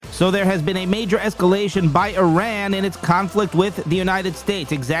So there has been a major escalation by Iran in its conflict with the United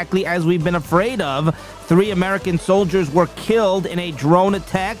States, exactly as we've been afraid of. 3 American soldiers were killed in a drone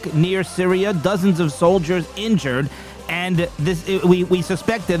attack near Syria, dozens of soldiers injured. And we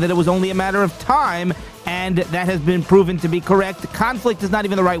suspected that it was only a matter of time, and that has been proven to be correct. Conflict is not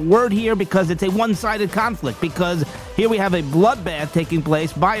even the right word here because it's a one-sided conflict, because here we have a bloodbath taking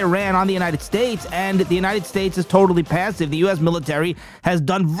place by Iran on the United States, and the United States is totally passive. The U.S. military has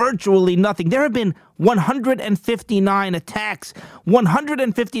done virtually nothing. There have been 159 attacks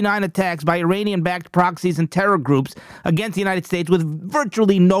by Iranian-backed proxies and terror groups against the United States with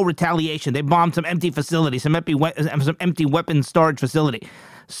virtually no retaliation. They bombed some empty facilities, some empty weapons storage facility.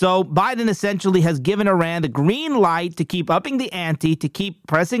 So Biden essentially has given Iran the green light to keep upping the ante, to keep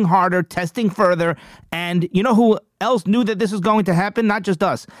pressing harder, testing further. And you know who else knew that this was going to happen? Not just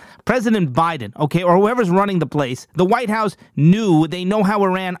us. President Biden, okay, or whoever's running the place. The White House knew. They know how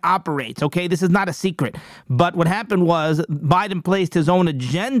Iran operates, okay? This is not a secret. But what happened was Biden placed his own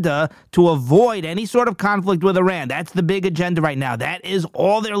agenda to avoid any sort of conflict with Iran. That's the big agenda right now. That is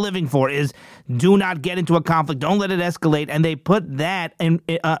all they're living for, is do not get into a conflict. Don't let it escalate. And they put that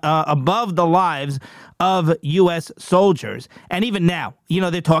above the lives of U.S. soldiers. And even now,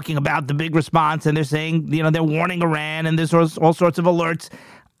 they're talking about the big response, and they're saying, they're warning Iran, and there's all sorts of alerts.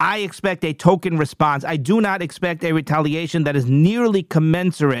 I expect a token response. I do not expect a retaliation that is nearly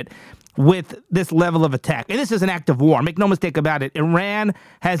commensurate with this level of attack. And this is an act of war. Make no mistake about it. Iran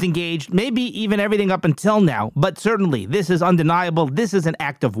has engaged maybe even everything up until now, but certainly this is undeniable. This is an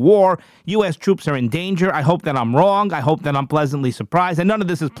act of war. U.S. troops are in danger. I hope that I'm wrong. I hope that I'm pleasantly surprised. And none of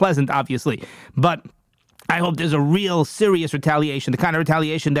this is pleasant, obviously, but I hope there's a real serious retaliation, the kind of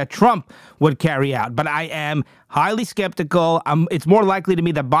retaliation that Trump would carry out. But I am highly skeptical. It's more likely to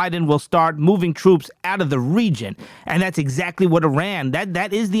me that Biden will start moving troops out of the region. And that's exactly what Iran,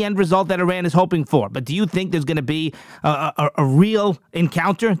 that is the end result that Iran is hoping for. But do you think there's going to be a real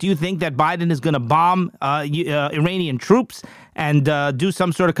encounter? Do you think that Biden is going to bomb Iranian troops and do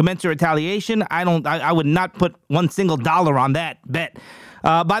some sort of commensurate retaliation? I would not put one single dollar on that bet.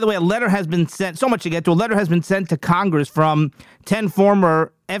 By the way, a letter has been sent, so much to get to, a letter has been sent to Congress from 10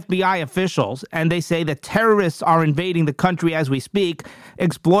 former FBI officials, and they say that terrorists are invading the country as we speak,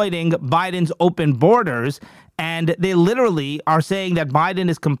 exploiting Biden's open borders, and they literally are saying that Biden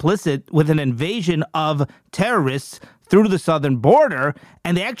is complicit with an invasion of terrorists through the southern border,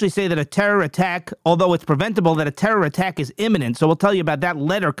 and they actually say that a terror attack, although it's preventable, that a terror attack is imminent. So we'll tell you about that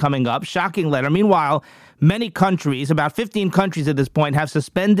letter coming up, shocking letter. Meanwhile, many countries, about 15 countries at this point, have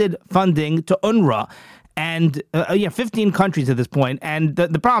suspended funding to UNRWA. And 15 countries at this point. And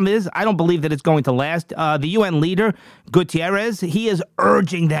the problem is, I don't believe that it's going to last. The UN leader, Guterres, he is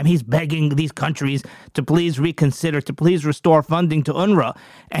urging them, he's begging these countries to please reconsider, to please restore funding to UNRWA.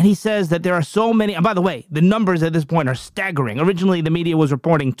 And he says that there are so many, and by the way, the numbers at this point are staggering. Originally, the media was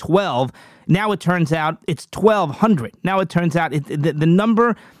reporting 12. Now it turns out it's 1,200. Now it turns out the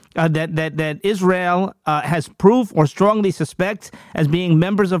number that Israel has proof or strongly suspects as being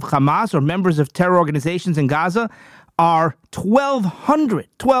members of Hamas or members of terror organizations in Gaza are 1,200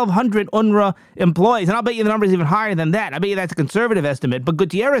 UNRWA employees. And I'll bet you the number is even higher than that. I bet you that's a conservative estimate. But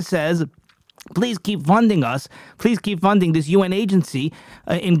Gutierrez says, please keep funding us. Please keep funding this UN agency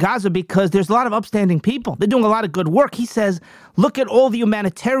in Gaza because there's a lot of upstanding people. They're doing a lot of good work. He says, look at all the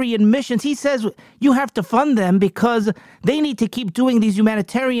humanitarian missions. He says you have to fund them because they need to keep doing these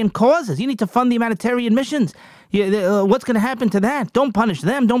humanitarian causes. You need to fund the humanitarian missions. What's going to happen to that? Don't punish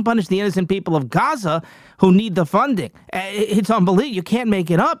them. Don't punish the innocent people of Gaza who need the funding. It's unbelievable. You can't make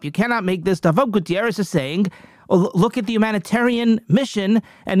it up. You cannot make this stuff up. Gutierrez is saying, look at the humanitarian mission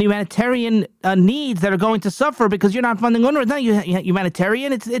and the humanitarian needs that are going to suffer because you're not funding UNRWA. It's not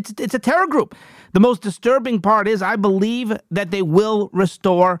humanitarian. It's a terror group. The most disturbing part is I believe that they will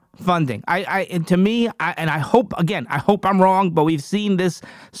restore funding. To me, I hope I'm wrong, but we've seen this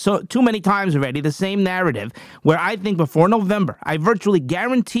too many times already, the same narrative, where I think before November, I virtually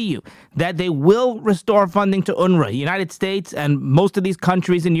guarantee you that they will restore funding to UNRWA. The United States and most of these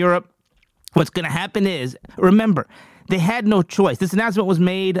countries in Europe, what's going to happen is, remember, they had no choice. This announcement was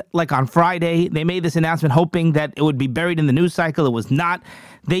made like on Friday. They made this announcement hoping that it would be buried in the news cycle. It was not.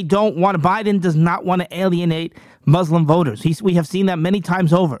 Biden does not want to alienate Muslim voters. We have seen that many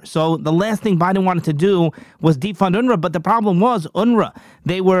times over. So the last thing Biden wanted to do was defund UNRWA. But the problem was UNRWA.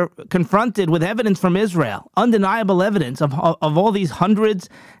 They were confronted with evidence from Israel, undeniable evidence of all these hundreds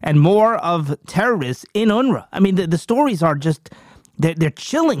and more of terrorists in UNRWA. I mean, the stories are just they're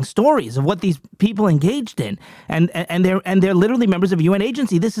chilling stories of what these people engaged in, and they're literally members of a UN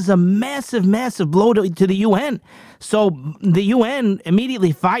agency. This is a massive blow to the UN. So the UN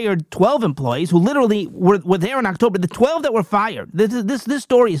immediately fired 12 employees who literally were there in October. The 12 that were fired. This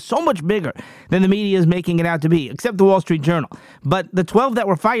story is so much bigger than the media is making it out to be, except the Wall Street Journal. But the 12 that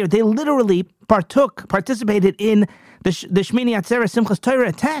were fired, they literally participated in the Shmini Atzeret Simchas Torah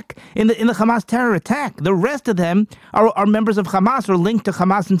attack, in the Hamas terror attack. The rest of them are members of Hamas or linked to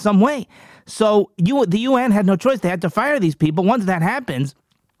Hamas in some way. So the UN had no choice. They had to fire these people. Once that happens,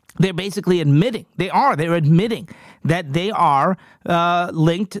 they're basically admitting, they're admitting that they are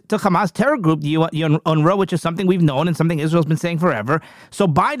linked to Hamas terror group, the UNRWA, which is something we've known and something Israel's been saying forever. So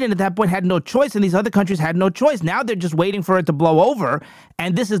Biden at that point had no choice, and these other countries had no choice. Now they're just waiting for it to blow over,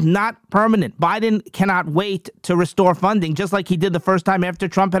 and this is not permanent. Biden cannot wait to restore funding, just like he did the first time after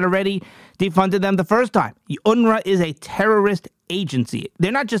Trump had already defunded them the first time. UNRWA is a terrorist agency.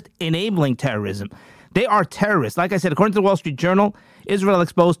 They're not just enabling terrorism. They are terrorists. Like I said, according to the Wall Street Journal, Israel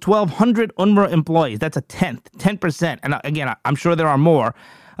exposed 1,200 UNRWA employees. That's a 10%. And again, I'm sure there are more.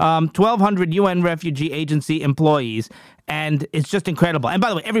 1,200 UN refugee agency employees. And it's just incredible. And by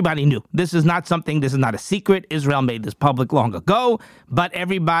the way, everybody knew. This is not a secret. Israel made this public long ago, but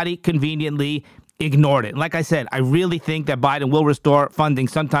everybody conveniently ignored it. Like I said, I really think that Biden will restore funding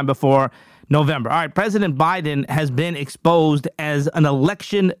sometime before November. All right, President Biden has been exposed as an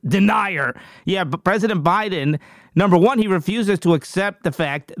election denier. Yeah, but President Biden, number one, he refuses to accept the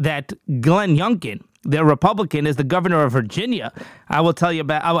fact that Glenn Youngkin, the Republican, is the governor of Virginia. I will tell you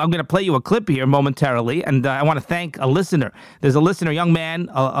about, I'm going to play you a clip here momentarily, and I want to thank a listener. There's a listener, a young man,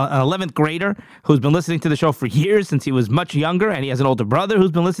 an 11th grader, who's been listening to the show for years, since he was much younger, and he has an older brother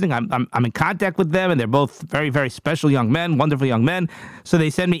who's been listening. I'm in contact with them, and they're both very, very special young men, wonderful young men. So they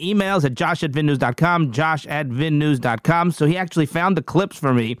send me emails at josh@vinnews.com, josh@vinnews.com. So he actually found the clips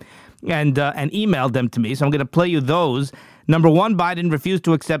for me and emailed them to me. So I'm going to play you those. Number one, Biden refused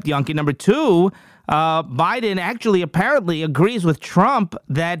to accept Youngkin. Number two, Biden actually apparently agrees with Trump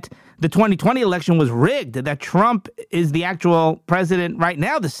that the 2020 election was rigged, that Trump is the actual president right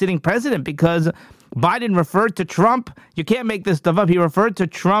now, the sitting president, because Biden referred to Trump, you can't make this stuff up, he referred to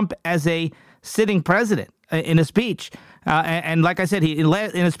Trump as a sitting president in a speech. And like I said, in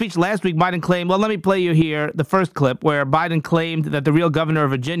a speech last week, Biden claimed, well, let me play you here the first clip where Biden claimed that the real governor of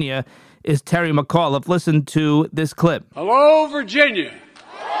Virginia is Terry McAuliffe. Listen to this clip. Hello, Virginia.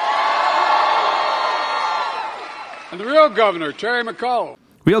 And the real governor, Terry McAuliffe.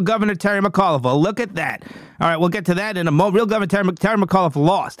 Real Governor Terry McAuliffe. Well, look at that. All right, we'll get to that in a moment. Real Governor Terry McAuliffe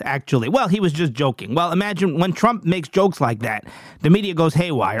lost, actually. Well, he was just joking. Well, imagine when Trump makes jokes like that, the media goes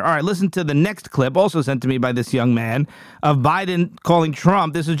haywire. All right, listen to the next clip, also sent to me by this young man, of Biden calling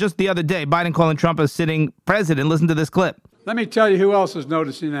Trump. This was just the other day, Biden calling Trump a sitting president. Listen to this clip. Let me tell you who else is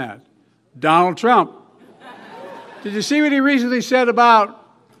noticing that. Donald Trump. Did you see what he recently said about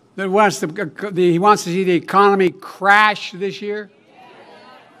that he wants to see the economy crash this year?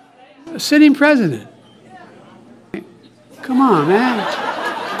 A sitting president. Come on, man.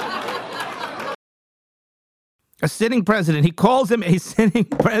 A sitting president. He calls him a sitting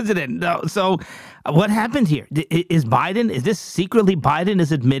president. No, so what happened here? Is this secretly Biden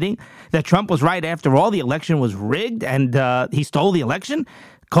is admitting that Trump was right after all? The election was rigged and he stole the election?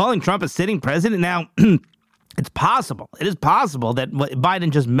 Calling Trump a sitting president? Now, it's possible. It is possible that what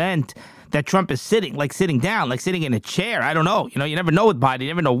Biden just meant that Trump is sitting down, like sitting in a chair. I don't know. You never know with Biden. You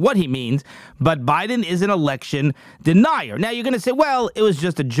never know what he means. But Biden is an election denier. Now, you're going to say, well, it was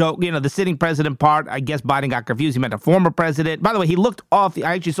just a joke. The sitting president part, I guess Biden got confused. He meant a former president. By the way, he looked off.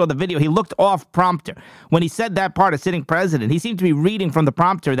 I actually saw the video. He looked off prompter. When he said that part, a sitting president, he seemed to be reading from the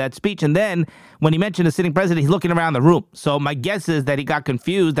prompter, that speech. And then when he mentioned a sitting president, he's looking around the room. So my guess is that he got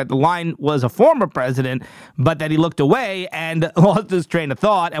confused, that the line was a former president, but that he looked away and lost his train of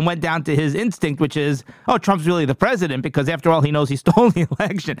thought and went down to his instinct, which is, oh, Trump's really the president, because after all, he knows he stole the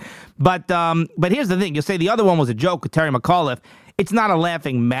election. But here's the thing. You'll say the other one was a joke with Terry McAuliffe. It's not a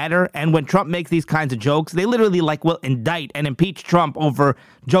laughing matter. And when Trump makes these kinds of jokes, they literally will indict and impeach Trump over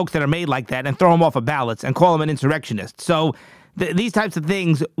jokes that are made like that and throw him off of ballots and call him an insurrectionist. So these types of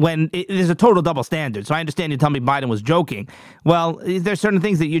things, there's a total double standard. So I understand you tell me Biden was joking. Well, there's certain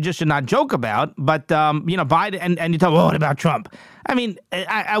things that you just should not joke about. But, Biden, and you tell me, well, what about Trump? I mean,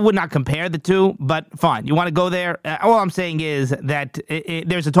 I would not compare the two, but fine. You want to go there? All I'm saying is that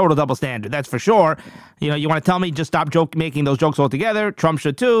there's a total double standard. That's for sure. You want to tell me just stop making those jokes altogether? Trump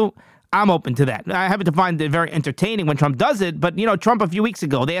should too. I'm open to that. I happen to find it very entertaining when Trump does it, but, Trump a few weeks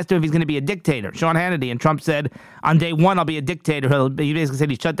ago, they asked him if he's going to be a dictator, Sean Hannity, and Trump said, on day one, I'll be a dictator. He basically said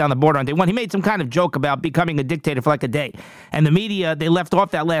he shut down the border on day one. He made some kind of joke about becoming a dictator for like a day. And the media, they left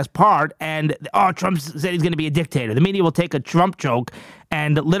off that last part, and, Trump said he's going to be a dictator. The media will take a Trump joke,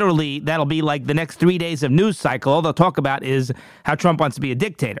 and literally that'll be like the next 3 days of news cycle. All they'll talk about is how Trump wants to be a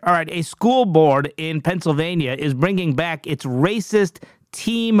dictator. All right, a school board in Pennsylvania is bringing back its racist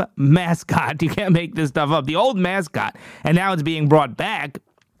team mascot. You can't make this stuff up. The old mascot, and now it's being brought back,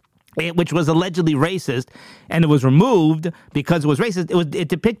 which was allegedly racist, and it was removed because it was racist. It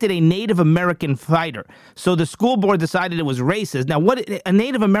depicted a Native American fighter. So the school board decided it was racist. Now, what a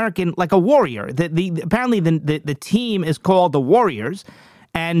Native American, like a warrior? Apparently the team is called the Warriors.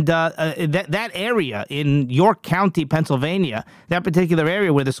 And that area in York County, Pennsylvania, that particular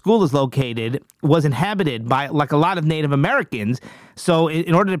area where the school is located, was inhabited by like a lot of Native Americans. So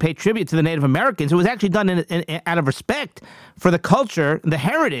in order to pay tribute to the Native Americans, it was actually done out of respect for the culture, the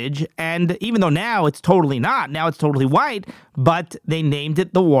heritage. And even though now it's totally not, now it's totally white, but they named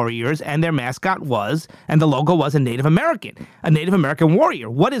it the Warriors, and their mascot was, and the logo was a Native American warrior.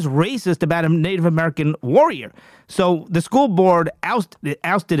 What is racist about a Native American warrior? So the school board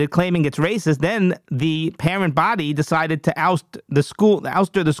ousted it, claiming it's racist. Then the parent body decided to oust the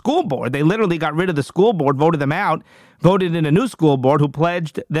school board. They literally got rid of the school board, voted them out, voted in a new school board who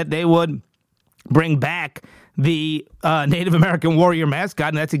pledged that they would bring back the Native American warrior mascot,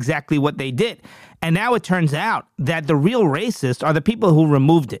 and that's exactly what they did. And now it turns out that the real racists are the people who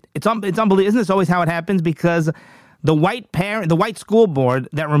removed it. It's unbelievable. Isn't this always how it happens? Because the white school board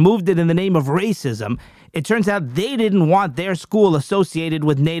that removed it in the name of racism, it turns out they didn't want their school associated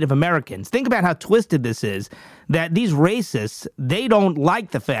with Native Americans. Think about how twisted this is, that these racists, they don't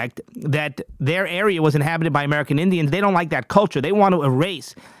like the fact that their area was inhabited by American Indians. They don't like that culture. They want to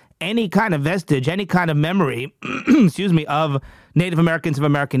erase any kind of vestige, any kind of memory, of Native Americans, of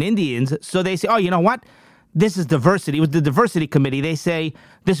American Indians. So they say, oh, you know what? This is diversity. It was the diversity committee. They say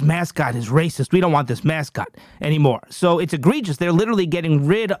this mascot is racist. We don't want this mascot anymore. So it's egregious. They're literally getting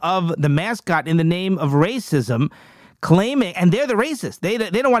rid of the mascot in the name of racism, claiming, and they're the racists. They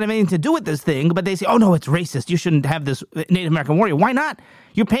don't want anything to do with this thing, but they say, oh, no, it's racist. You shouldn't have this Native American warrior. Why not?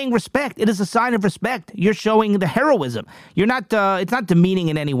 You're paying respect. It is a sign of respect. You're showing the heroism. You're not. It's not demeaning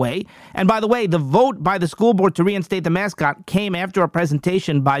in any way. And by the way, the vote by the school board to reinstate the mascot came after a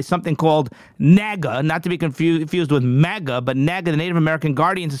presentation by something called NAGA, not to be confused with MAGA, but NAGA, the Native American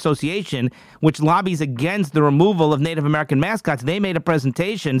Guardians Association, which lobbies against the removal of Native American mascots. They made a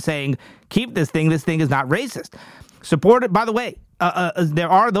presentation saying, keep this thing. This thing is not racist. Supported, by the way, there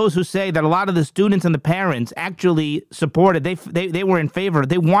are those who say that a lot of the students and the parents actually supported. They were in favor.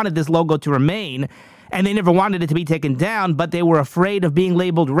 They wanted this logo to remain, and they never wanted it to be taken down, but they were afraid of being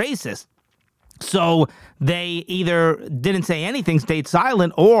labeled racist. So they either didn't say anything, stayed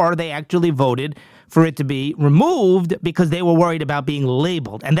silent, or they actually voted for it to be removed because they were worried about being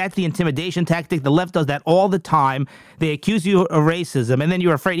labeled. And that's the intimidation tactic. The left does that all the time. They accuse you of racism, and then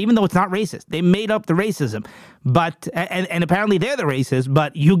you're afraid, even though it's not racist. They made up the racism. But and apparently they're the racist,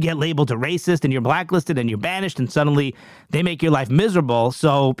 but you get labeled a racist, and you're blacklisted, and you're banished, and suddenly they make your life miserable.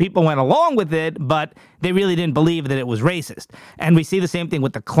 So people went along with it, but they really didn't believe that it was racist. And we see the same thing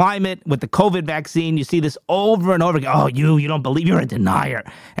with the climate, with the COVID vaccine. You see this over and over again. Oh, you don't believe, you're a denier.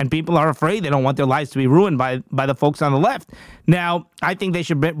 And people are afraid. They don't want their lives to be ruined by the folks on the left. Now, I think they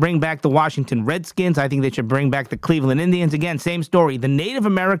should bring back the Washington Redskins. I think they should bring back the Cleveland Indians. Again, same story. The Native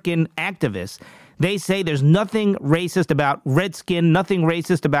American activists, they say there's nothing racist about Redskin, nothing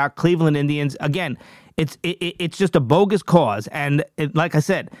racist about Cleveland Indians. Again, it's just a bogus cause. And like I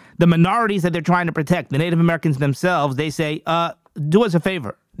said, the minorities that they're trying to protect, the Native Americans themselves, they say, do us a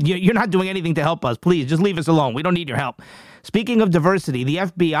favor. You're not doing anything to help us. Please, just leave us alone. We don't need your help. Speaking of diversity, the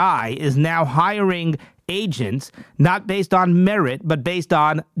FBI is now hiring agents, not based on merit, but based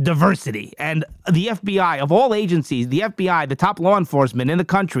on diversity. And the FBI, of all agencies, the FBI, the top law enforcement in the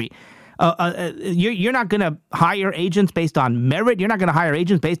country, you're not going to hire agents based on merit. You're not going to hire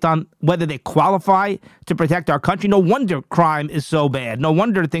agents based on whether they qualify to protect our country. No wonder crime is so bad. No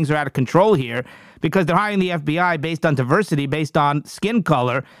wonder things are out of control here, because they're hiring the FBI based on diversity, based on skin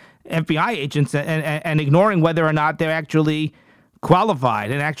color, FBI agents, and ignoring whether or not they're actually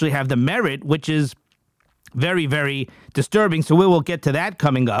qualified and actually have the merit, which is very, very disturbing. So we will get to that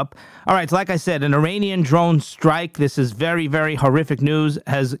coming up. All right, so like I said, an Iranian drone strike, this is very, very horrific news,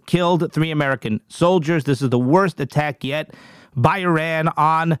 has killed 3 American soldiers. This is the worst attack yet by Iran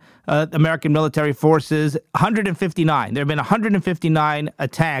on American military forces. 159. There have been 159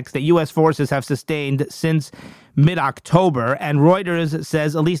 attacks that U.S. forces have sustained since mid-October, and Reuters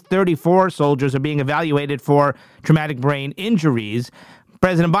says at least 34 soldiers are being evaluated for traumatic brain injuries.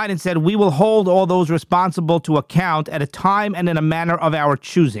 President Biden said, "We will hold all those responsible to account at a time and in a manner of our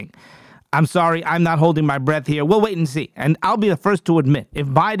choosing." I'm sorry, I'm not holding my breath here. We'll wait and see. And I'll be the first to admit,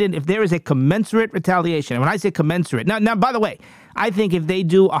 if there is a commensurate retaliation, and when I say commensurate, now, by the way, I think if they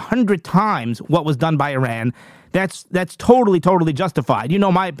do 100 times what was done by Iran, that's totally justified. You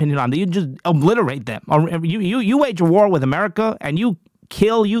know my opinion on that. You just obliterate them. You wage a war with America, and you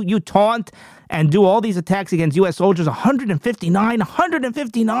kill, you taunt, and do all these attacks against U.S. soldiers.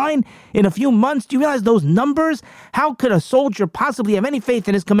 159 in a few months. Do you realize those numbers? How could a soldier possibly have any faith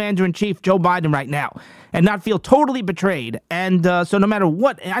in his commander-in-chief, Joe Biden, right now, and not feel totally betrayed? And so no matter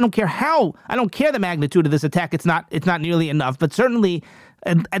what, I don't care the magnitude of this attack. It's not nearly enough, but certainly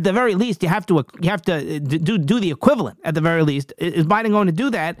at the very least, you have to do the equivalent. At the very least, is Biden going to do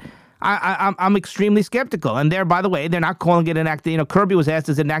that? I'm extremely skeptical. And by the way, they're not calling it an act. Kirby was asked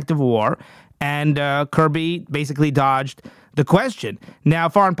as an act of war, and Kirby basically dodged the question. Now,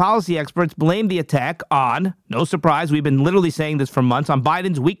 foreign policy experts blame the attack on, no surprise, we've been literally saying this for months, on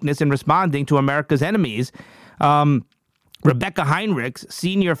Biden's weakness in responding to America's enemies. Rebecca Heinrichs,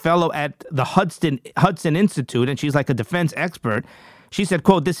 senior fellow at the Hudson Institute, and she's like a defense expert, she said,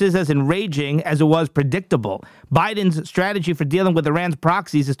 quote, "This is as enraging as it was predictable. Biden's strategy for dealing with Iran's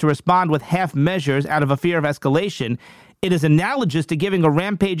proxies is to respond with half measures out of a fear of escalation. It is analogous to giving a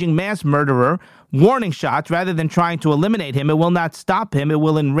rampaging mass murderer warning shots rather than trying to eliminate him. It will not stop him. It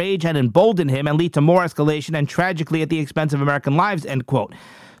will enrage and embolden him and lead to more escalation and tragically at the expense of American lives," end quote.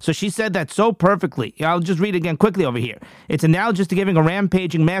 So she said that so perfectly. I'll just read it again quickly over here. "It's analogous to giving a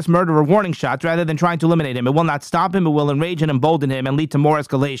rampaging mass murderer warning shots rather than trying to eliminate him. It will not stop him. It will enrage and embolden him and lead to more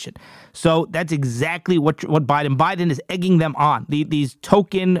escalation." So that's exactly what Biden is egging them on. These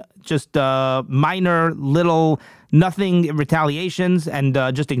token, just minor little nothing retaliations and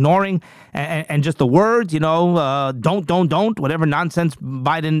just ignoring and just the words, don't, whatever nonsense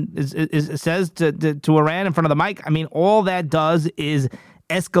Biden says to Iran in front of the mic. I mean, all that does is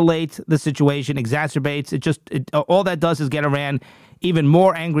escalates the situation, exacerbates. All that does is get Iran even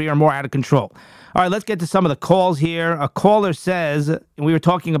more angry or more out of control. All right, let's get to some of the calls here. A caller says, we were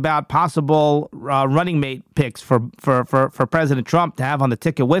talking about possible running mate picks for President Trump to have on the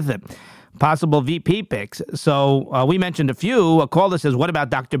ticket with him. Possible VP picks. So we mentioned a few. A caller says, what about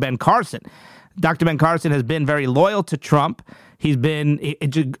Dr. Ben Carson? Dr. Ben Carson has been very loyal to Trump. He's been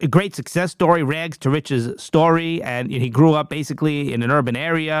a great success story, rags to riches story, and he grew up basically in an urban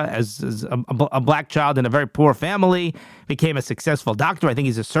area as a black child in a very poor family, became a successful doctor. I think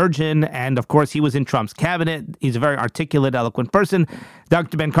he's a surgeon, and of course he was in Trump's cabinet. He's a very articulate, eloquent person.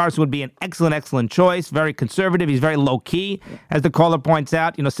 Dr. Ben Carson would be an excellent choice, very conservative. He's very low-key, as the caller points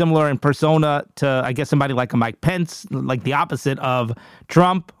out, similar in persona to, I guess, somebody like a Mike Pence, like the opposite of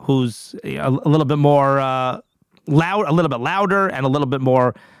Trump, who's a little bit more a little bit louder and a little bit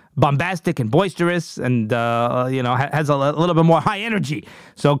more bombastic and boisterous and, has a little bit more high energy.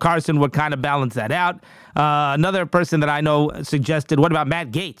 So Carson would kind of balance that out. Another person that I know suggested, what about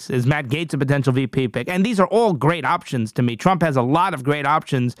Matt Gaetz? Is Matt Gaetz a potential VP pick? And these are all great options to me. Trump has a lot of great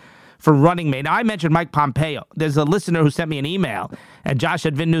options for running mate. Now, I mentioned Mike Pompeo. There's a listener who sent me an email at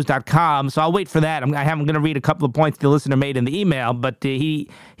josh@vinnews.com, so I'll wait for that. I'm going to read a couple of points the listener made in the email, but he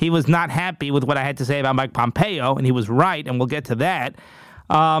was not happy with what I had to say about Mike Pompeo, and he was right, and we'll get to that.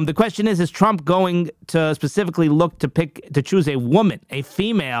 The question is Trump going to specifically look to choose a woman, a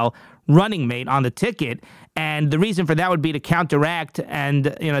female running mate on the ticket? And the reason for that would be to counteract and,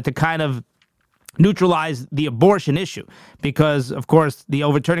 to kind of neutralize the abortion issue, because, of course, the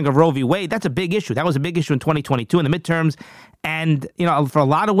overturning of Roe v. Wade, that's a big issue. That was a big issue in 2022 in the midterms. And, for a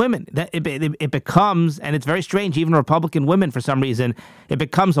lot of women, it becomes, and it's very strange, even Republican women, for some reason, it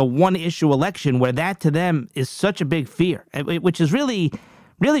becomes a one-issue election where that to them is such a big fear, which is really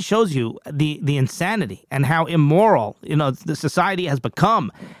shows you the insanity and how immoral, the society has become,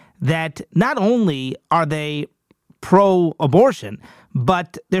 that not only are they pro-abortion,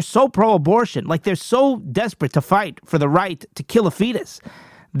 but they're so pro-abortion, like they're so desperate to fight for the right to kill a fetus,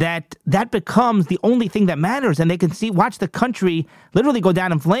 that becomes the only thing that matters. And they can watch the country literally go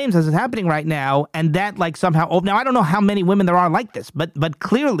down in flames as is happening right now. And that somehow, now I don't know how many women there are like this, but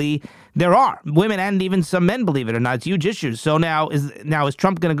clearly there are women and even some men, believe it or not. It's huge issues. So now is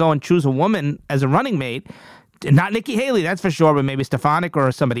Trump going to go and choose a woman as a running mate not Nikki Haley, that's for sure, but maybe Stefanik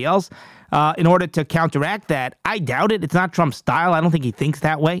or somebody else, in order to counteract that. I doubt it. It's not Trump's style. I don't think he thinks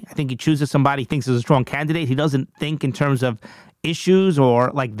that way. I think he chooses somebody he thinks is a strong candidate. He doesn't think in terms of issues or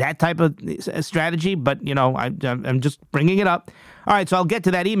like that type of strategy, but, I'm just bringing it up. All right, so I'll get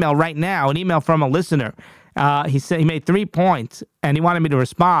to that email right now, an email from a listener. He said he made 3 points, and he wanted me to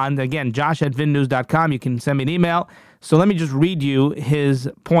respond. Again, josh@vinnews.com. You can send me an email. So let me just read you his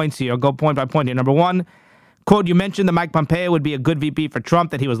points here. I'll go point by point here. Number one, quote, you mentioned that Mike Pompeo would be a good VP for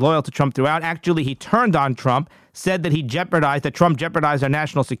Trump, that he was loyal to Trump throughout. Actually, he turned on Trump, said that Trump jeopardized our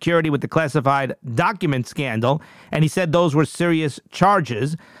national security with the classified document scandal, and he said those were serious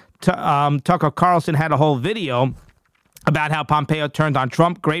charges. Tucker Carlson had a whole video about how Pompeo turned on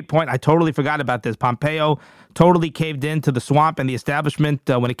Trump. Great point. I totally forgot about this. Pompeo totally caved in to the swamp and the establishment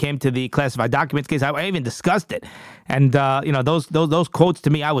when it came to the classified documents case. I even discussed it. And, those quotes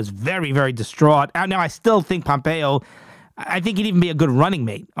to me, I was very, very distraught. Now, I still think Pompeo, I think he'd even be a good running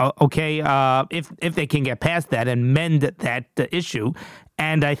mate, if they can get past that and mend that issue.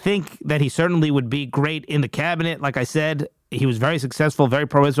 And I think that he certainly would be great in the cabinet. Like I said, he was very successful, very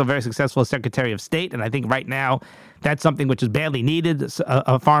pro-Israel, very successful as Secretary of State. And I think right now that's something which is badly needed.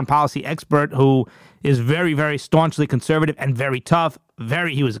 A foreign policy expert who is very, very staunchly conservative and very tough.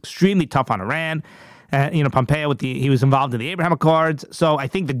 He was extremely tough on Iran. Pompeo, he was involved in the Abraham Accords. So I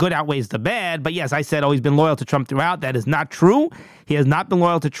think the good outweighs the bad. But yes, I said, he's been loyal to Trump throughout. That is not true. He has not been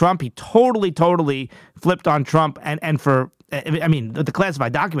loyal to Trump. He totally flipped on Trump. And for, the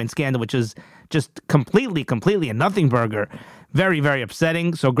classified document scandal, which is just completely a nothing burger. Very, very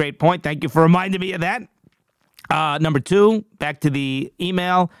upsetting. So great point. Thank you for reminding me of that. Number two, back to the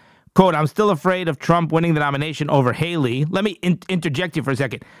email. Quote, I'm still afraid of Trump winning the nomination over Haley. Let me interject you for a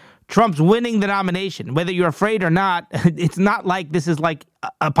second. Trump's winning the nomination, whether you're afraid or not. It's not like this is like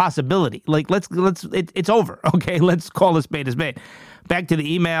a possibility. Like it's over. Okay, let's call a spade a spade. Back to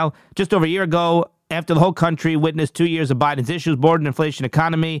the email. Just over a year ago, after the whole country witnessed 2 years of Biden's issues, border inflation,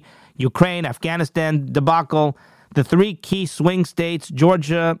 economy, Ukraine, Afghanistan debacle, the 3 key swing states,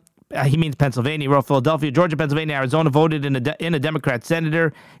 Georgia, he means Pennsylvania, wrote Philadelphia, Georgia, Pennsylvania, Arizona, voted in a Democrat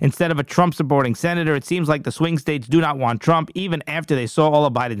senator instead of a Trump-supporting senator. It seems like the swing states do not want Trump, even after they saw all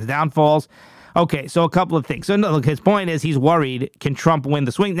of Biden's downfalls. Okay, so a couple of things. So no, look, his point is he's worried, can Trump win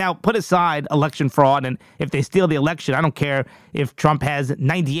the swing? Now, put aside election fraud, and if they steal the election, I don't care if Trump has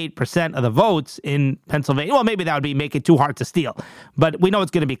 98% of the votes in Pennsylvania. Well, maybe that would make it too hard to steal. But we know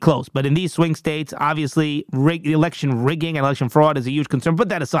it's going to be close. But in these swing states, obviously, the election rigging and election fraud is a huge concern. Put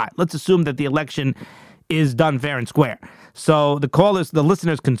that aside. Let's assume that the election is done fair and square. So the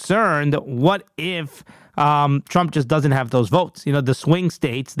listener's concerned, what if Trump just doesn't have those votes? The swing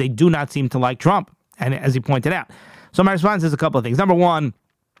states, they do not seem to like Trump, and as he pointed out. So my response is a couple of things. Number one,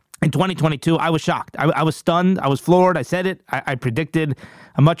 in 2022, I was shocked. I was stunned. I was floored. I said it. I predicted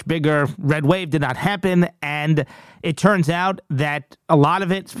a much bigger red wave. Did not happen. And it turns out that a lot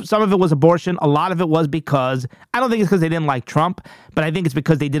of it, some of it was abortion. A lot of it was because, I don't think it's because they didn't like Trump, but I think it's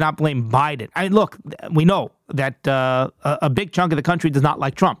because they did not blame Biden. Look, we know that a big chunk of the country does not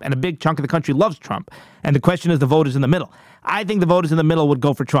like Trump, and a big chunk of the country loves Trump. And the question is the voters in the middle. I think the voters in the middle would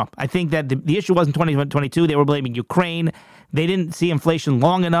go for Trump. I think that the issue wasn't 2022. They were blaming Ukraine. They didn't see inflation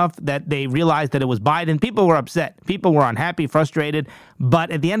long enough that they realized that it was Biden. People were upset. People were unhappy, frustrated.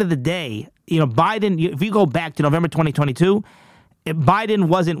 But at the end of the day, Biden, if you go back to November 2022, Biden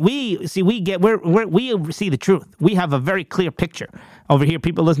wasn't, we see the truth. We have a very clear picture over here.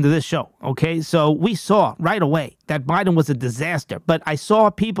 People listen to this show. Okay. So we saw right away that Biden was a disaster, but I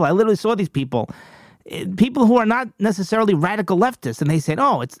literally saw these people who are not necessarily radical leftists. And they said,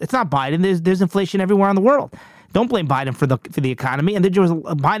 it's not Biden. There's inflation everywhere in the world. Don't blame Biden for the economy. And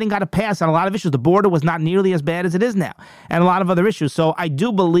Biden got a pass on a lot of issues. The border was not nearly as bad as it is now, and a lot of other issues. So I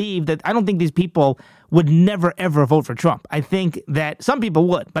do believe that I don't think these people would never, ever vote for Trump. I think that some people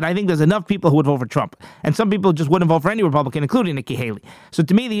would, but I think there's enough people who would vote for Trump. And some people just wouldn't vote for any Republican, including Nikki Haley. So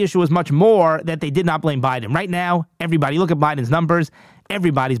to me, the issue is much more that they did not blame Biden. Right now, everybody, look at Biden's numbers.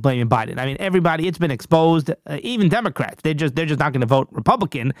 Everybody's blaming Biden. Everybody, it's been exposed, even Democrats. They're just not going to vote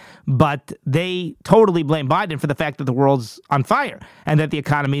Republican, but they totally blame Biden for the fact that the world's on fire and that the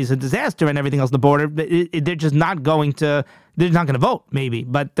economy is a disaster and everything else on the border. They're just not going to vote, maybe.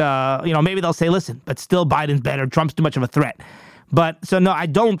 But, maybe they'll say, listen, but still Biden's better. Trump's too much of a threat. But so, no, I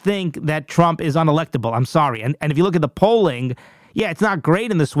don't think that Trump is unelectable. I'm sorry. And if you look at the polling, Yeah, it's not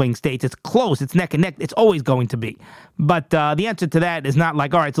great in the swing states. It's close. It's neck and neck. It's always going to be. But the answer to that is not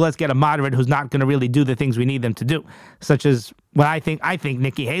like, all right, so let's get a moderate who's not going to really do the things we need them to do, such as what I think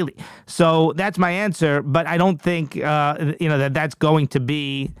Nikki Haley. So that's my answer, but I don't think, that's going to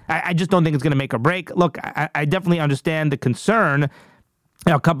be, I just don't think it's going to make or break. Look, I definitely understand the concern.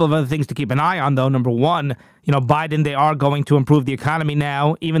 A couple of other things to keep an eye on, though. Number one, Biden, they are going to improve the economy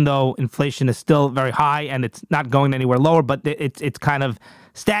now, even though inflation is still very high and it's not going anywhere lower, but it's kind of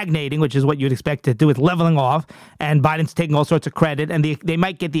stagnating, which is what you'd expect to do. It's leveling off, and Biden's taking all sorts of credit, and they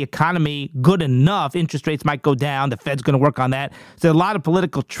might get the economy good enough. Interest rates might go down. The Fed's going to work on that. So a lot of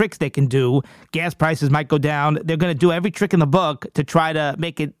political tricks they can do. Gas prices might go down. They're going to do every trick in the book to try to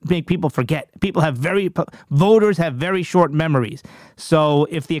make people forget. Voters have very short memories. So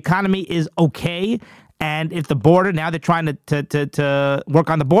if the economy is okay, and if the border, now they're trying to work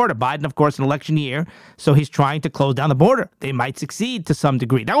on the border. Biden, of course, an election year, so he's trying to close down the border. They might succeed to some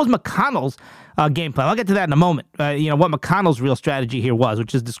degree. That was McConnell's game plan. I'll get to that in a moment. What McConnell's real strategy here was,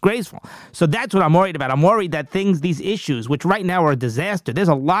 which is disgraceful. So that's what I'm worried about. I'm worried that these issues, which right now are a disaster, there's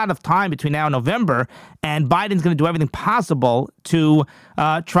a lot of time between now and November, and Biden's going to do everything possible to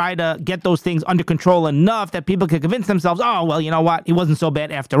try to get those things under control enough that people can convince themselves, oh, well, you know what? He wasn't so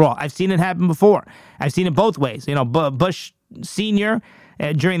bad after all. I've seen it happen before. I've seen it both ways. Bush Sr.,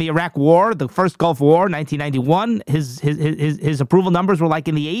 during the Iraq War, the first Gulf War, 1991, his approval numbers were like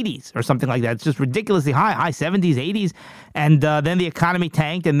in the 80s or something like that. It's just ridiculously high 70s, 80s. And then the economy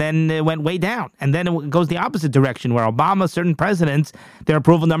tanked, and then it went way down. And then it goes the opposite direction, where Obama, certain presidents, their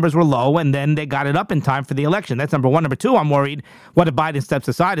approval numbers were low, and then they got it up in time for the election. That's number one. Number two, I'm worried what if Biden steps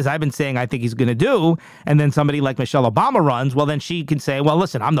aside, as I've been saying I think he's going to do, and then somebody like Michelle Obama runs, well, then she can say, well,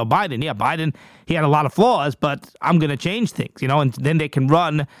 listen, I'm no Biden. Yeah, Biden, he had a lot of flaws, but I'm going to change things, and then they can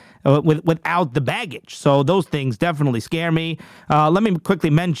run without the baggage. So those things definitely scare me. Let me quickly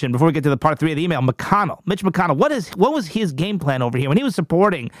mention, before we get to the part 3 of the email, Mitch McConnell. What was his game plan over here when he was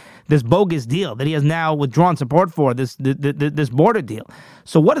supporting this bogus deal that he has now withdrawn support for, this border deal?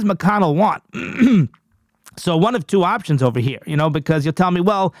 So what does McConnell want? So one of two options over here, because you'll tell me,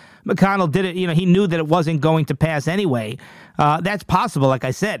 well, McConnell did it, he knew that it wasn't going to pass anyway. That's possible, like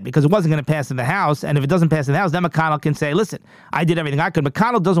I said, because it wasn't going to pass in the House. And if it doesn't pass in the House, then McConnell can say, listen, I did everything I could.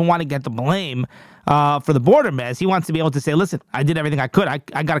 McConnell doesn't want to get the blame for the border mess. He wants to be able to say, listen, I did everything I could.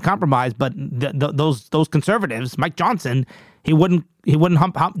 I got a compromise, but those conservatives, Mike Johnson, he wouldn't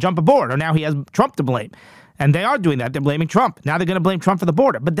jump aboard, or now he has Trump to blame. And they are doing that. They're blaming Trump. Now they're going to blame Trump for the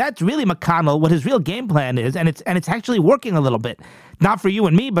border. But that's really McConnell, what his real game plan is, and it's actually working a little bit. Not for you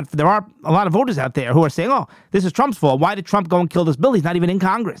and me, but there are a lot of voters out there who are saying, oh, this is Trump's fault. Why did Trump go and kill this bill? He's not even in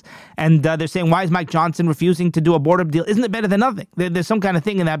Congress. And they're saying, why is Mike Johnson refusing to do a border deal? Isn't it better than nothing? There's some kind of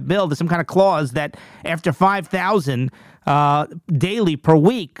thing in that bill. There's some kind of clause that after 5,000 daily per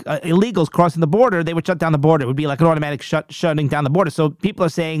week illegals crossing the border, they would shut down the border. It would be like an automatic shutting down the border. So people are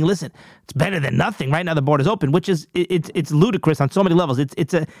saying, listen, it's better than nothing. Right now the border's open, which is it's ludicrous on so many levels.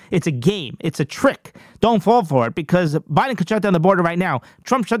 It's a game. It's a trick. Don't fall for it, because Biden could shut down the border right now.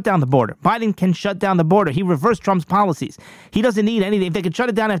 Trump shut down the border. Biden can shut down the border. He reversed Trump's policies. He doesn't need anything. If they could shut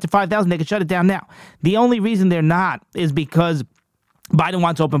it down after 5,000, they could shut it down now. The only reason they're not is because Biden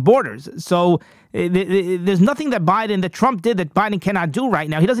wants open borders. So there's nothing that Trump did that Biden cannot do right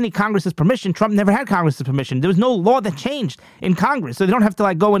now. He doesn't need Congress's permission. Trump never had Congress's permission. There was no law that changed in Congress, so they don't have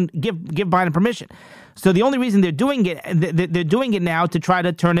to go and give Biden permission. So the only reason they're doing it now to try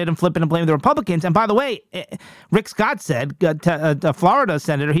to turn it and flip it and blame the Republicans. And by the way, Rick Scott said, a Florida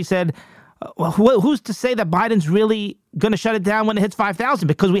senator, he said, who's to say that Biden's really going to shut it down when it hits 5,000?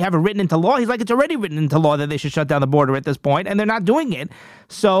 Because we have it written into law. He's like, it's already written into law that they should shut down the border at this point, and they're not doing it.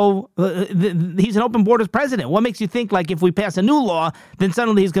 So he's an open borders president. What makes you think, like, if we pass a new law, then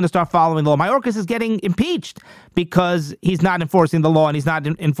suddenly he's going to start following the law? Mayorkas is getting impeached because he's not enforcing the law and he's not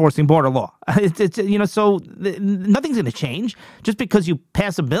enforcing border law. So nothing's going to change. Just because you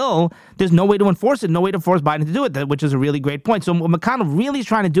pass a bill, there's no way to enforce it, no way to force Biden to do it, which is a really great point. So what McConnell really is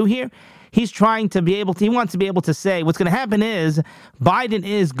trying to do here, he wants to be able to say what's going to happen is Biden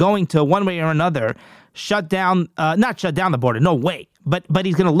is going to, one way or another, not shut down the border. No way. But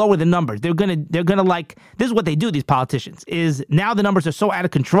he's going to lower the numbers. They're going to this is what they do, these politicians, is now the numbers are so out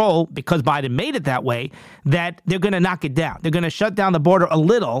of control because Biden made it that way that they're going to knock it down. They're going to shut down the border a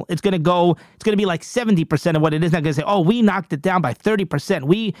little. It's going to be like 70% of what it is. Not going to say, oh, we knocked it down by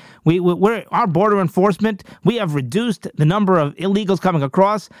 30%. We're our border enforcement, we have reduced the number of illegals coming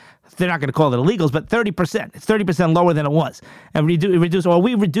across they're not going to call it illegals, but 30%. It's 30% lower than it was. And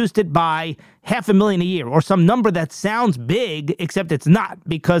we reduced it by 500,000 a year, or some number that sounds big, except it's not,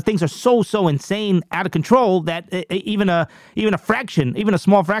 because things are so insane, out of control, that even a fraction, even a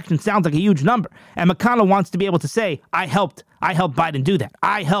small fraction, sounds like a huge number. And McConnell wants to be able to say, I helped Biden do that.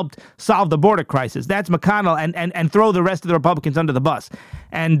 I helped solve the border crisis. That's McConnell, and throw the rest of the Republicans under the bus.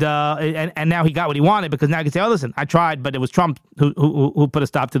 And now he got what he wanted, because now he can say, oh, listen, I tried, but it was Trump who put a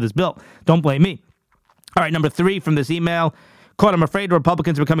stop to this bill. Don't blame me. All right, number 3 from this email. Quote, I'm afraid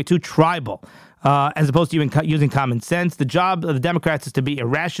Republicans are becoming too tribal, as opposed to using common sense. The job of the Democrats is to be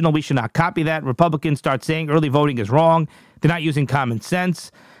irrational. We should not copy that. Republicans start saying early voting is wrong. They're not using common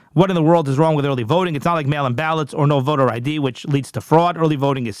sense. What in the world is wrong with early voting? It's not like mail-in ballots or no voter ID, which leads to fraud. Early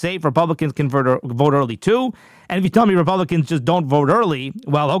voting is safe. Republicans can vote early too. And if you tell me Republicans just don't vote early,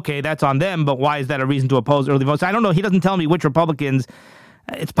 well, okay, that's on them. But why is that a reason to oppose early votes? I don't know. He doesn't tell me which Republicans.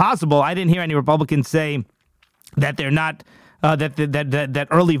 It's possible. I didn't hear any Republicans say that they're not that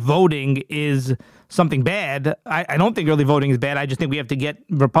early voting is something bad. I don't think early voting is bad. I just think we have to get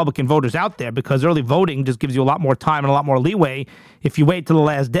Republican voters out there, because early voting just gives you a lot more time and a lot more leeway. If you wait till the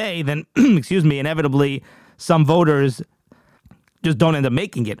last day, then, inevitably some voters just don't end up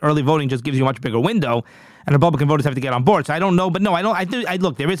making it. Early voting just gives you a much bigger window, and Republican voters have to get on board. So I don't know, but no, I don't.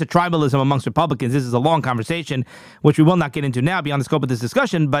 Look, there is a tribalism amongst Republicans. This is a long conversation, which we will not get into now beyond the scope of this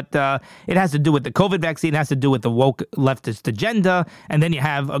discussion, but it has to do with the COVID vaccine, it has to do with the woke leftist agenda, and then you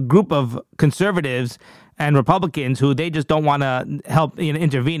have a group of conservatives and Republicans who they just don't want to help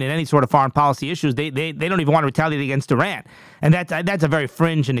intervene in any sort of foreign policy issues. They don't even want to retaliate against Iran, and that's a very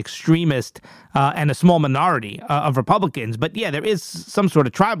fringe and extremist and a small minority of Republicans. But yeah, there is some sort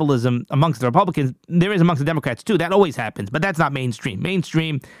of tribalism amongst the Republicans. There is amongst the Democrats too. That always happens, but that's not mainstream.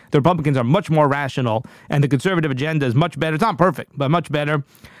 Mainstream, the Republicans are much more rational, and the conservative agenda is much better. It's not perfect, but much better.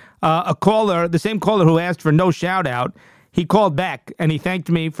 The same caller who asked for no shout out, he called back and he thanked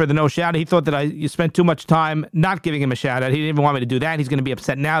me for the no shout out. He thought that you spent too much time not giving him a shout out. He didn't even want me to do that. He's going to be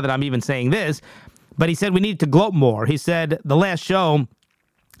upset now that I'm even saying this. But he said we need to gloat more. He said the last show,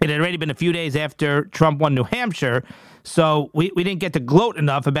 it had already been a few days after Trump won New Hampshire, so we didn't get to gloat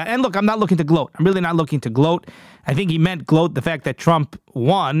enough about. And look, I'm not looking to gloat. I'm really not looking to gloat. I think he meant gloat the fact that Trump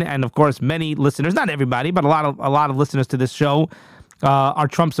won, and of course many listeners, not everybody, but a lot of listeners to this show are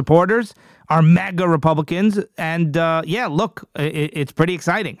Trump supporters, are MAGA Republicans, and look, it's pretty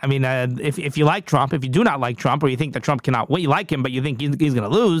exciting. I mean, if you like Trump, if you do not like Trump, or you think that Trump cannot win, you like him, but you think he's going to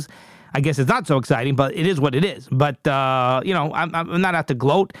lose, I guess it's not so exciting, but it is what it is. But, I'm not out to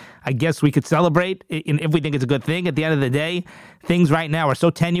gloat. I guess we could celebrate if we think it's a good thing. At the end of the day, things right now are so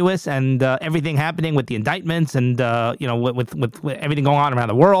tenuous, and everything happening with the indictments and, with everything going on around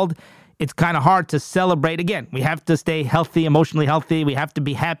the world, it's kind of hard to celebrate. Again, we have to stay healthy, emotionally healthy. We have to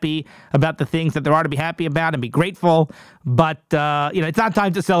be happy about the things that there are to be happy about and be grateful. But, it's not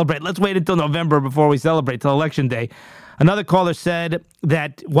time to celebrate. Let's wait until November before we celebrate, till Election Day. Another caller said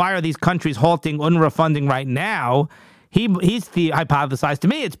that why are these countries halting UNRWA funding right now? He's hypothesized to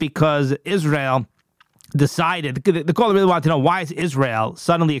me it's because Israel decided, the caller really wanted to know, why is Israel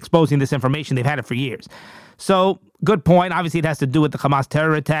suddenly exposing this information? They've had it for years. So, good point. Obviously, it has to do with the Hamas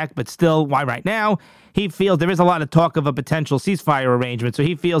terror attack, but still, why right now? He feels there is a lot of talk of a potential ceasefire arrangement, so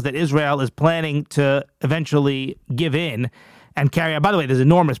he feels that Israel is planning to eventually give in and carry out. By the way, there's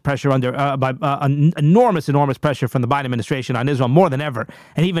enormous pressure enormous pressure from the Biden administration on Israel, more than ever.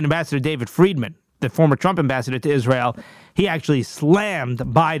 And even Ambassador David Friedman, the former Trump ambassador to Israel, he actually slammed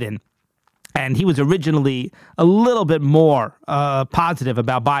Biden. And he was originally a little bit more positive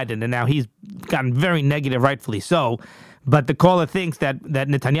about Biden, and now he's gotten very negative, rightfully so. But the caller thinks that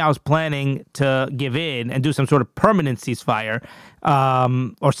Netanyahu is planning to give in and do some sort of permanent ceasefire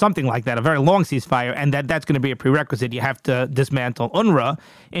or something like that, a very long ceasefire, and that's going to be a prerequisite. You have to dismantle UNRWA.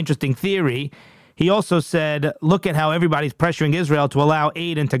 Interesting theory. He also said, look at how everybody's pressuring Israel to allow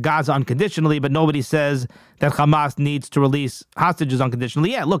aid into Gaza unconditionally, but nobody says that Hamas needs to release hostages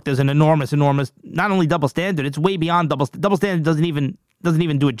unconditionally. Yeah, look, there's an enormous, not only double standard, it's way beyond double standard. Doesn't even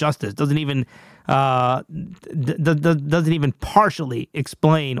do it justice. Doesn't even partially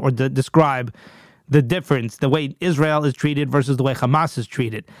explain or describe the difference, the way Israel is treated versus the way Hamas is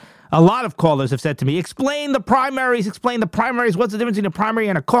treated. A lot of callers have said to me, explain the primaries. What's the difference between a primary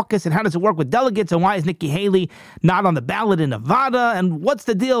and a caucus, and how does it work with delegates, and why is Nikki Haley not on the ballot in Nevada, and what's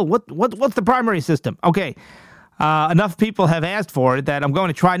the deal? What's the primary system? Okay, enough people have asked for it that I'm going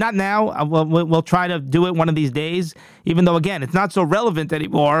to try, not now, we'll try to do it one of these days, even though, again, it's not so relevant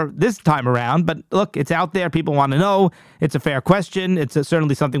anymore this time around. But look, it's out there. People want to know. It's a fair question. It's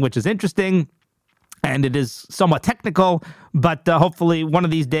certainly something which is interesting. and it is somewhat technical, but hopefully one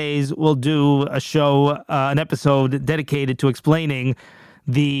of these days we'll do a show, an episode dedicated to explaining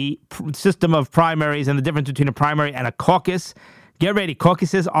the system of primaries and the difference between a primary and a caucus. Get ready.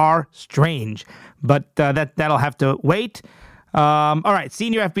 Caucuses are strange, but that'll have to wait. All right.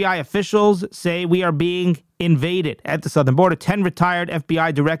 Senior FBI officials say we are being invaded at the southern border. 10 retired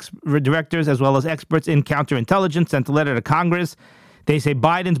FBI directors, as well as experts in counterintelligence, sent a letter to Congress. They say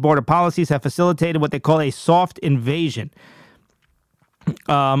Biden's border policies have facilitated what they call a soft invasion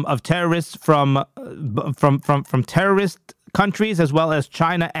of terrorists from terrorist countries, as well as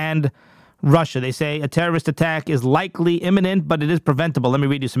China and Russia. They say a terrorist attack is likely imminent, but it is preventable. Let me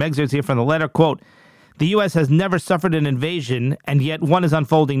read you some excerpts here from the letter. Quote, the U.S. has never suffered an invasion, and yet one is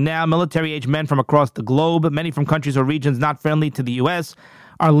unfolding now. Military-age men from across the globe, many from countries or regions not friendly to the U.S.,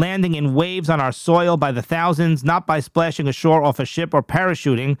 are landing in waves on our soil by the thousands, not by splashing ashore off a ship or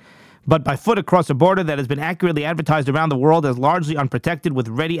parachuting, but by foot across a border that has been accurately advertised around the world as largely unprotected with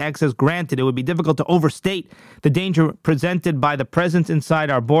ready access granted. It would be difficult to overstate the danger presented by the presence inside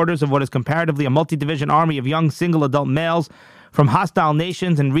our borders of what is comparatively a multi-division army of young single adult males from hostile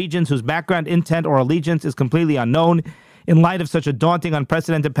nations and regions whose background, intent, or allegiance is completely unknown. In light of such a daunting,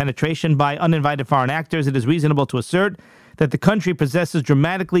 unprecedented penetration by uninvited foreign actors, it is reasonable to assert that the country possesses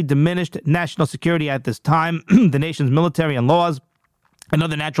dramatically diminished national security at this time. The nation's military and laws and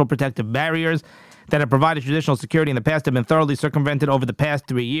other natural protective barriers that have provided traditional security in the past have been thoroughly circumvented over the past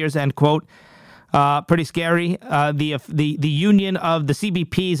 3 years, end quote. Pretty scary. The union of the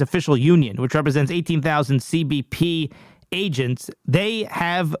CBP's official union, which represents 18,000 CBP agents, they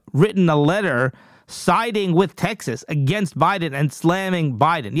have written a letter siding with Texas against Biden and slamming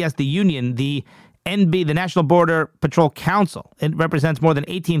Biden. Yes, the union, the NB, the National Border Patrol Council, it represents more than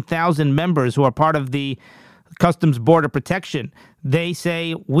 18,000 members who are part of the Customs Border Protection. They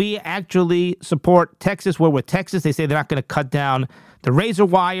say we actually support Texas. We're with Texas. They say they're not going to cut down the razor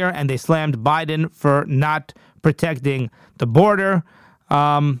wire, and they slammed Biden for not protecting the border.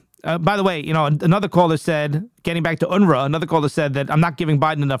 By the way, another caller said, getting back to UNRWA, another caller said that I'm not giving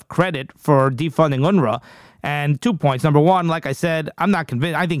Biden enough credit for defunding UNRWA. And 2 points. Number one, like I said, I'm not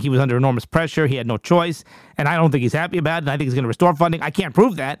convinced. I think he was under enormous pressure. He had no choice. And I don't think he's happy about it. And I think he's going to restore funding. I can't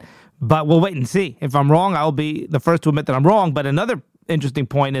prove that, but we'll wait and see. If I'm wrong, I'll be the first to admit that I'm wrong. But another interesting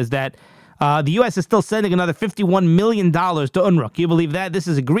point is that the U.S. is still sending another $51 million to UNRWA. Can you believe that? This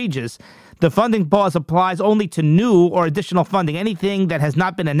is egregious. The funding pause applies only to new or additional funding, anything that has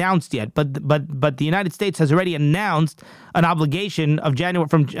not been announced yet. But the United States has already announced an obligation of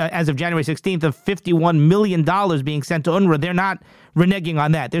as of January 16th of $51 million being sent to UNRWA. They're not reneging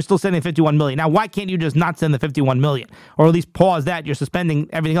on that. They're still sending $51 million. Now, why can't you just not send the $51 million, or at least pause that? You're suspending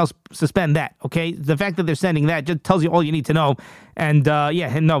everything else. Suspend that. Okay, the fact that they're sending that just tells you all you need to know. And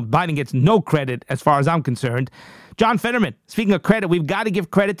Biden gets no credit as far as I'm concerned. John Fetterman, speaking of credit, we've got to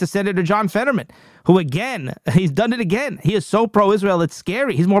give credit to Senator John Fetterman, who, again, he's done it again. He is so pro-Israel, it's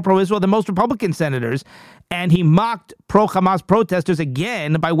scary. He's more pro-Israel than most Republican senators, and he mocked pro-Hamas protesters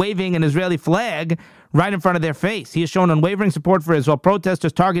again by waving an Israeli flag right in front of their face. He has shown unwavering support for Israel.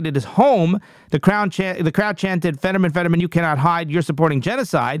 Protesters targeted his home. The crowd chanted, Fetterman, Fetterman, you cannot hide. You're supporting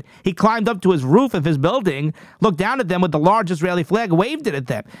genocide. He climbed up to his roof of his building, looked down at them with the large Israeli flag, waved it at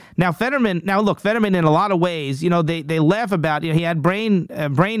them. Now, Fetterman in a lot of ways, they laugh about, he had brain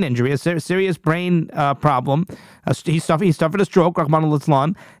injury, a serious brain problem. He suffered a stroke, Rahman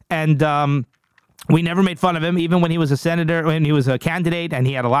al-Islam, and we never made fun of him, even when he was a senator, when he was a candidate, and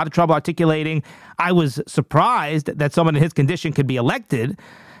he had a lot of trouble articulating. I was surprised that someone in his condition could be elected,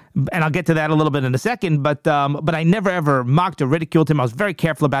 and I'll get to that a little bit in a second, but I never ever mocked or ridiculed him. I was very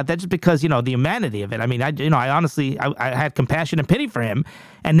careful about that just because, the humanity of it. I mean, I honestly had compassion and pity for him.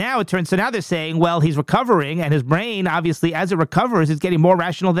 And now so now they're saying, well, he's recovering, and his brain, obviously, as it recovers, is getting more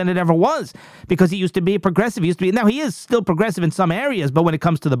rational than it ever was, because he used to be progressive. Now he is still progressive in some areas, but when it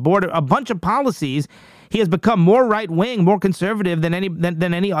comes to the border, a bunch of policies, he has become more right-wing, more conservative than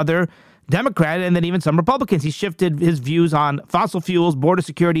any other Democrat, and then even some Republicans. He shifted his views on fossil fuels, border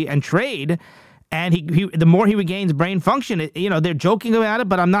security, and trade. And the more he regains brain function, they're joking about it,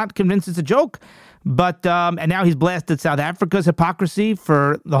 but I'm not convinced it's a joke. But and now he's blasted South Africa's hypocrisy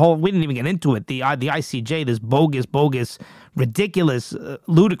for the whole. We didn't even get into it. The ICJ, this bogus, ridiculous,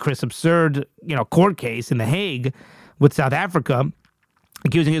 ludicrous, absurd, court case in The Hague with South Africa,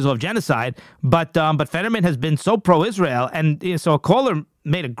 accusing Israel of genocide. But Fetterman has been so pro-Israel, and so a caller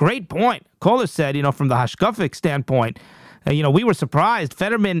made a great point. Caller said, from the hashkafic standpoint, we were surprised.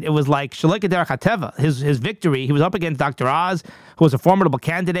 Fetterman, it was like Shalika Derech HaTeva, his victory. He was up against Dr. Oz, who was a formidable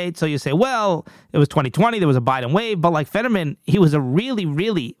candidate. So you say, well, it was 2020, there was a Biden wave, but like Fetterman, he was a really,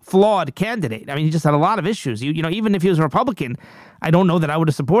 really flawed candidate. I mean, he just had a lot of issues. You know, even if he was a Republican, I don't know that I would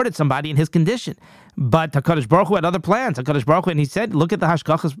have supported somebody in his condition. But HaKadosh Baruch Hu had other plans. HaKadosh Baruch Hu, and he said, look at the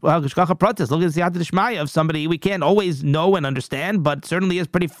Hashgacha protest. Look at the Siyata D'Shmaya of somebody we can't always know and understand, but certainly is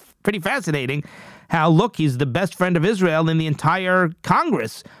pretty fascinating. How, look, he's the best friend of Israel in the entire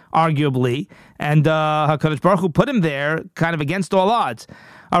Congress, arguably. And HaKadosh Baruch Hu put him there kind of against all odds.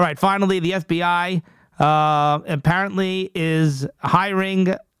 All right, finally, the FBI apparently is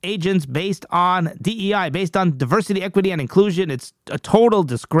hiring agents based on DEI, based on diversity, equity, and inclusion. It's a total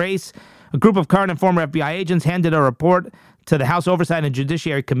disgrace. A group of current and former FBI agents handed a report to the House Oversight and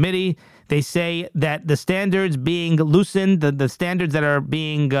Judiciary Committee. They say that the standards being loosened, the standards that are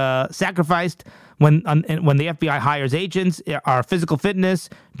being sacrificed when the FBI hires agents are physical fitness,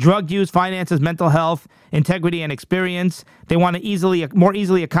 drug use, finances, mental health, integrity, and experience. They want to more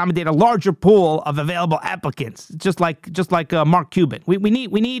easily accommodate a larger pool of available applicants, just like Mark Cuban. We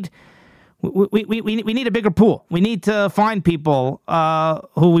need a bigger pool. We need to find people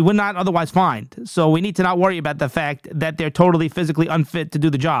who we would not otherwise find. So we need to not worry about the fact that they're totally physically unfit to do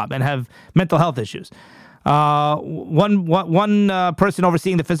the job and have mental health issues. One person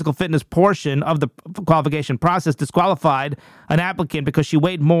overseeing the physical fitness portion of the qualification process disqualified an applicant because she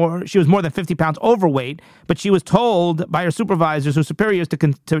was more than 50 pounds overweight, but she was told by her supervisors or superiors to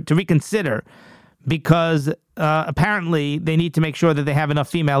reconsider, because apparently they need to make sure that they have enough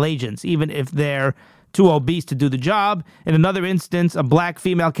female agents, even if they're too obese to do the job. In another instance, a black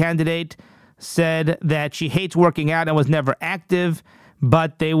female candidate said that she hates working out and was never active,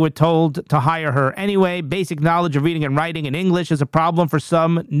 but they were told to hire her anyway. Basic knowledge of reading and writing in English is a problem for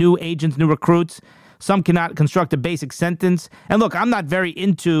some new agents, new recruits. Some cannot construct a basic sentence. And look, I'm not very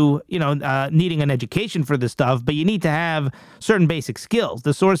into, needing an education for this stuff, but you need to have certain basic skills.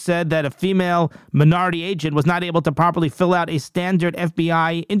 The source said that a female minority agent was not able to properly fill out a standard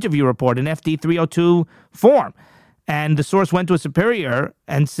FBI interview report, an FD 302 form. And the source went to a superior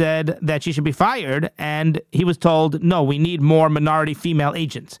and said that she should be fired. And he was told, no, we need more minority female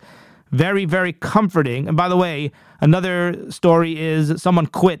agents. Very, very comforting. And by the way, another story is someone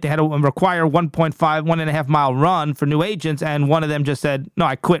quit. They had to require 1.5 mile run for new agents. And one of them just said, no,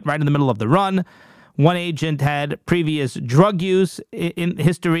 I quit right in the middle of the run. One agent had previous drug use in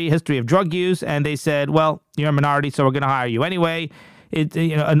history of drug use. And they said, well, you're a minority, so we're going to hire you anyway.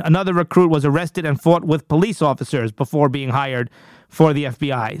 Another recruit was arrested and fought with police officers before being hired for the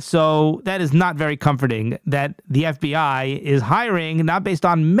FBI. So that is not very comforting that the FBI is hiring not based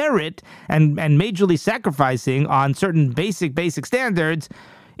on merit and majorly sacrificing on certain basic standards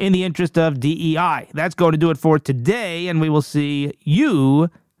in the interest of DEI. That's going to do it for today, and we will see you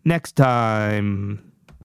next time.